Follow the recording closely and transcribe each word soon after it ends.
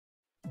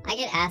I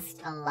get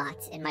asked a lot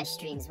in my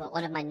streams what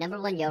one of my #1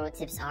 Yoru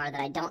tips are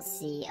that I don't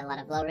see a lot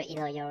of lower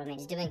elo Yoru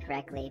mains doing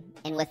correctly,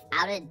 and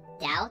without a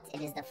doubt, it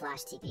is the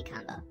flash TP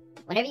combo.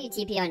 Whenever you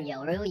TP on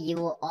Yoru, you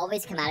will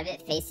always come out of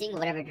it facing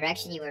whatever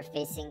direction you were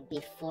facing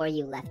before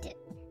you left it.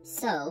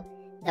 So,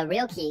 the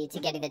real key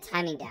to getting the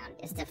timing down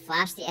is to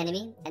flash the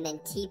enemy and then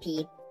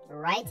TP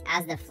right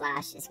as the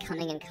flash is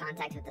coming in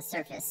contact with the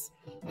surface,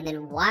 and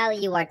then while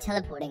you are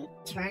teleporting,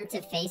 turn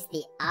to face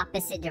the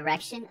opposite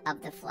direction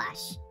of the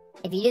flash.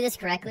 If you do this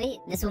correctly,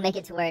 this will make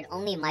it to where it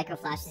only micro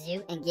flashes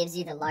you and gives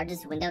you the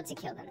largest window to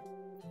kill them.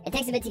 It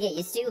takes a bit to get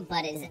used to,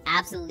 but it is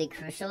absolutely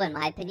crucial in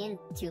my opinion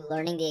to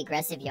learning the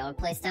aggressive Yoru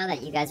playstyle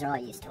that you guys are all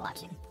used to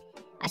watching.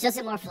 I show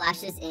some more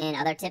flashes and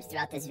other tips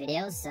throughout this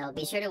video, so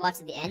be sure to watch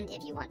to the end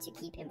if you want to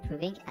keep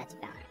improving at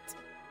Valorant.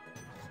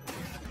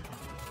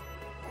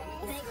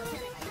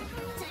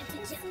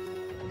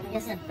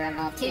 Just a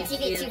verbal. 2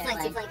 TP, 2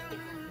 flank, 2 flank.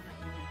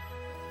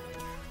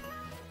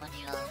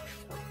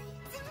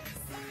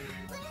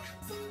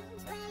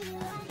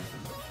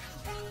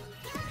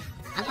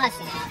 I'm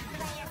flashing out.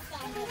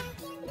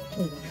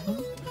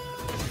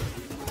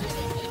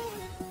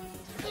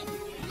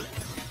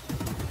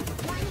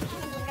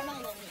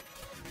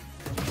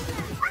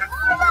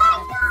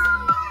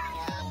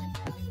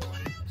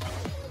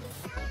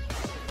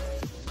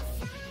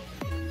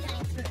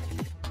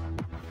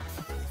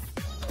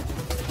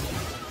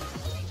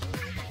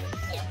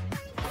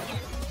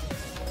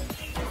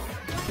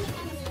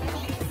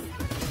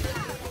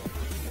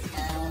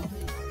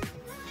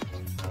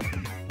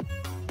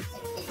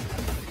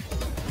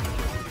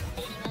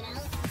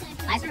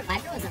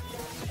 Viper was a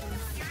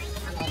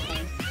combo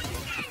thing.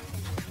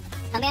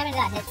 Tell me how many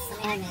that hits. Tell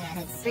me how many that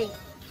hits. 3.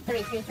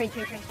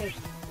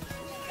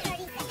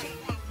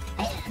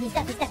 He's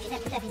deaf.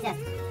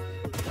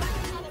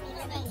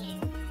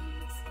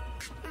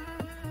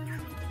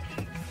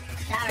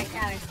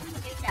 Showers.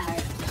 2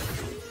 showers.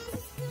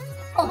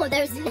 Oh,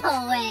 there's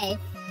no way.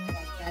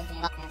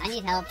 I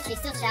need help. She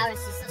still showers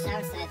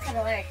sides. It's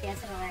gonna work, yeah,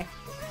 it's gonna work.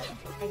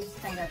 I just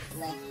played up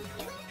like...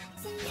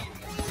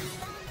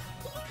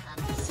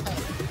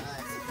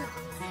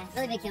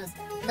 Really big kills.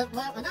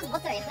 When those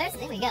both are A-players,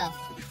 there we go.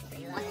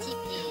 1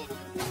 TP.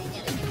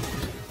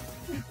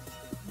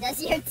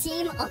 Does your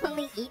team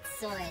only eat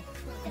soy?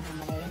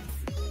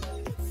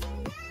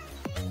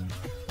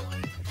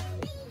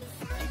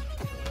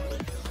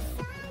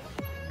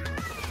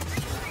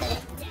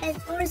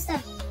 It's more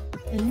stuff.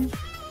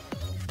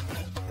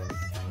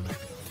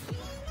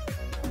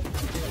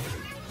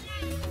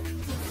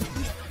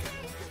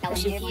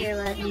 Pushing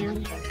here with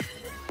you.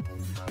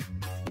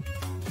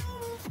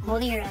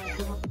 Holding your own.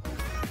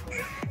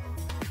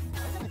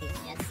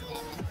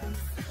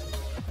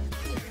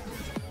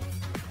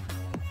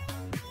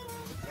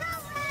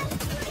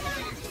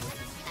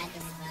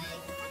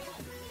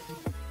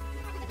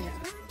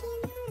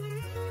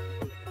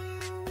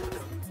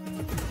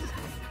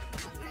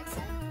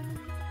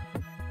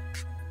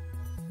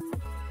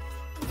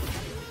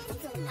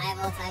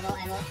 I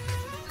will.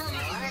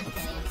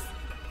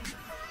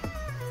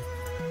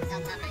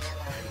 Don't top right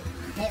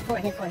now. Hit 4.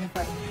 I'm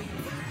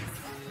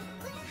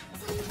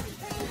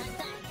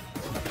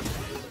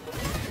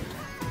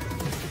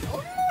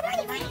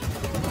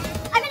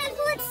in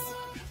bullets!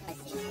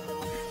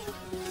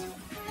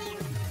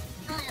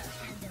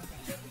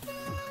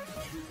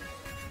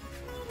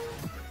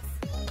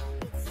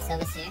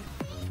 Silva's here.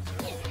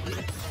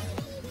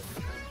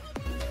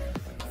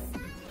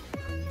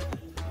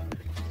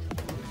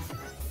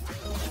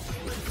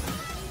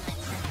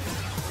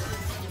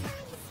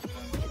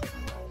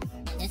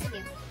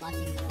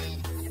 Watching the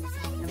mid,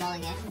 100%. They're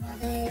rolling in.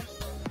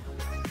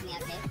 Coming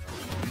out big.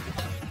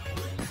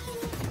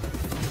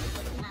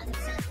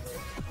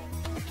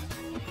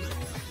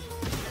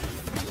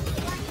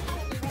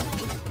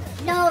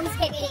 No, he's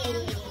getting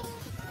 80.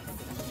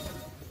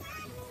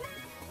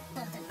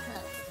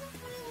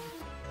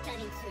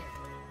 Cutting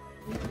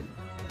through.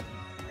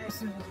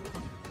 Personal.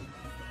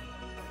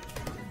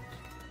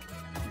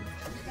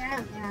 They're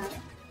out.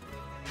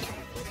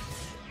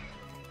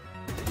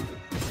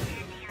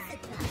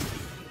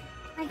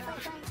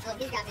 Oh,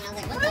 he's got me. I was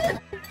like, what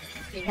the?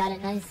 You got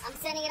it, nice. I'm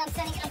sending it.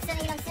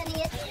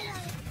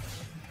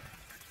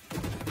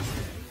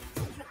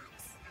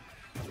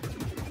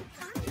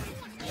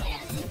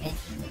 Yeah, okay.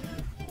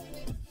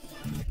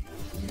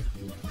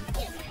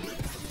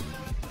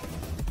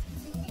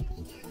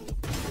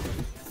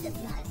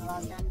 Nice,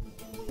 well done.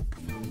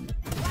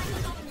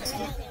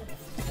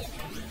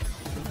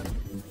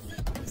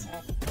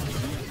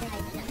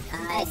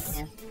 Nice.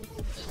 Yeah.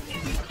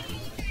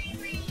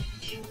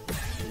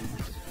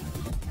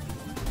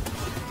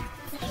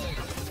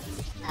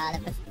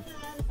 The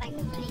fight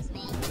with Bunny's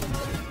main.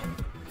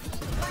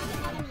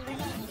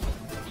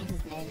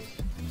 His main.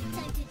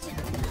 Time to jump.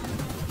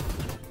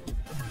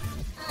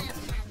 I'll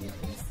handle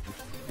this.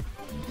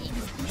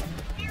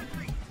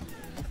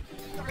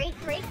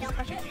 Great, don't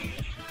push it.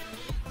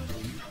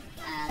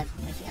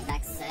 Pushing it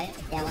back side.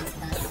 Yeah, one's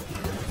close.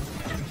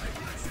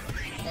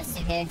 Just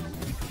 2 here.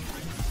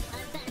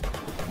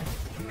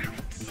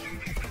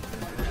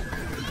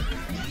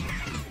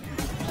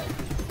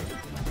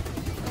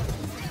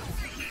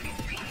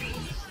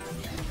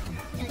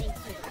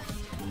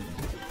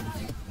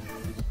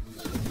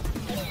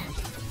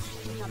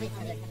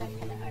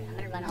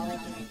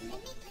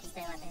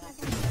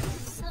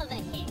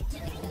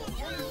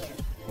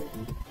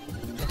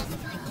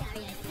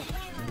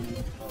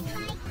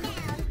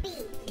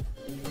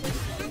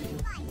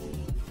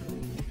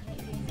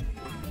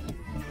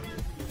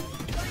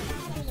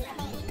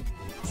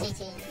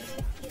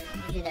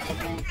 Usually they're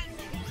ignorant.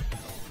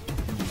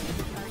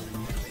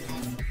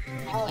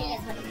 Oh, yeah.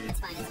 It's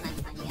fine, it's fine,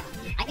 it's fine. You got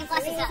it. I can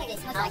flash this out. Okay, I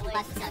can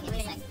flash this out. Give me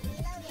a sec.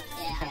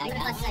 Yeah, I'm gonna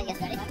flash this out. You guys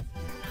ready?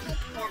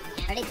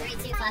 Yeah. Ready? 3, 2,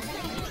 flash.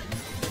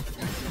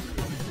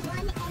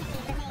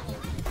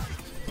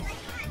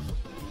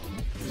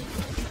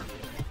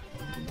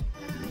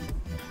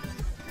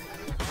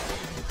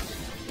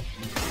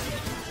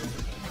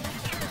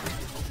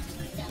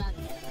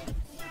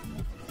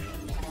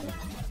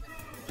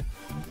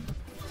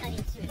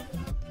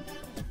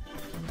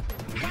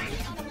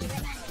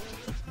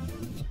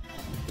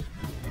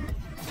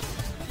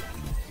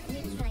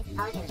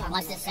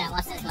 Watch this,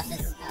 watch this, watch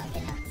this.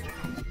 Okay,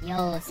 no.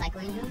 Yo,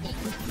 cycling move.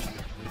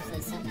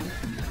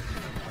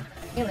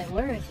 Ew, it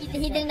worked.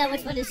 He didn't know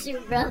which one to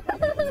shoot, bro. It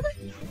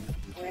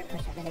worked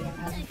push up it again,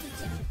 bro.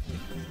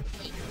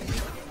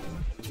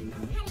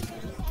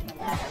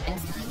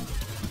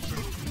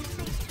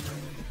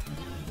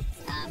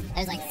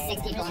 There's like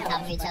 6 people on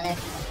top of each other.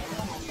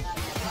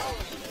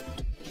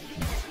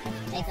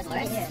 Hey, for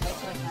worse.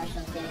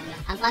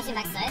 I'm flashing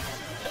backside.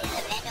 There's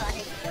a Vandal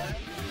under Yoru.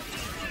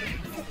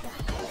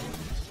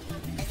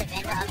 There's a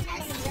Vandal up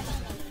S.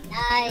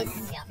 Nice.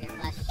 Get off your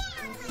flash.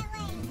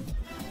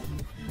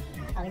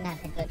 Oh, we're not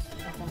the coach.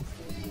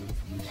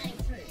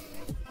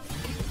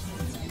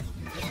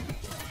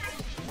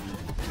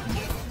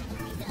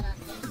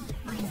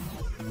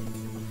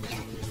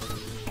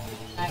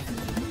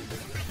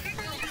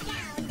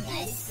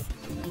 Nice.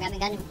 I'm grabbing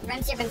gun.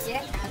 Rem's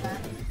here.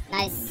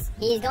 Nice.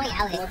 He's going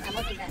alley. I'm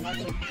looking for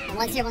him.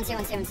 One's here. I'm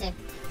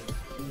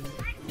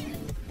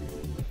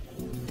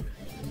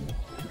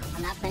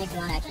not planning for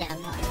one, actually.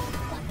 I'm not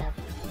locked up.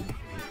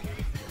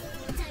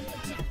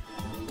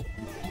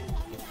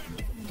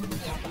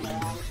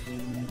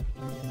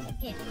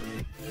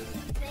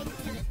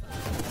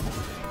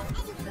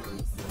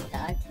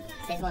 Dog.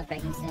 Stage one's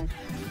breaking soon.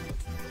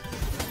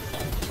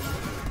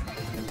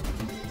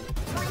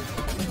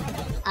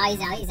 Ah,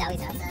 he's out.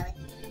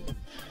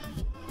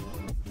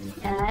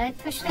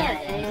 Push that.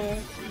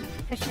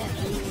 Push that.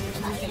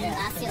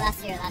 Last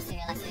year. Nice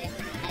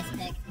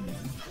pick.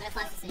 I'm gonna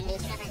flash this in. I'm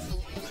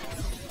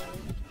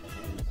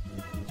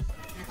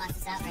gonna flash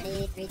this out.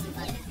 Ready? 3, 2,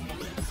 flash.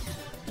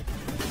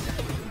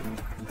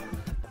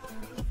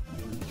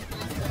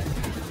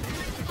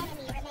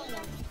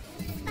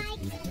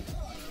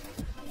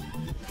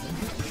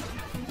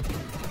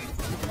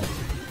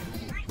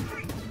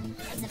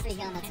 That's a free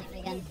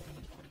gun.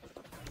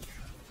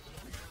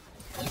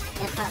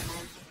 Yeah,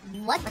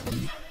 What?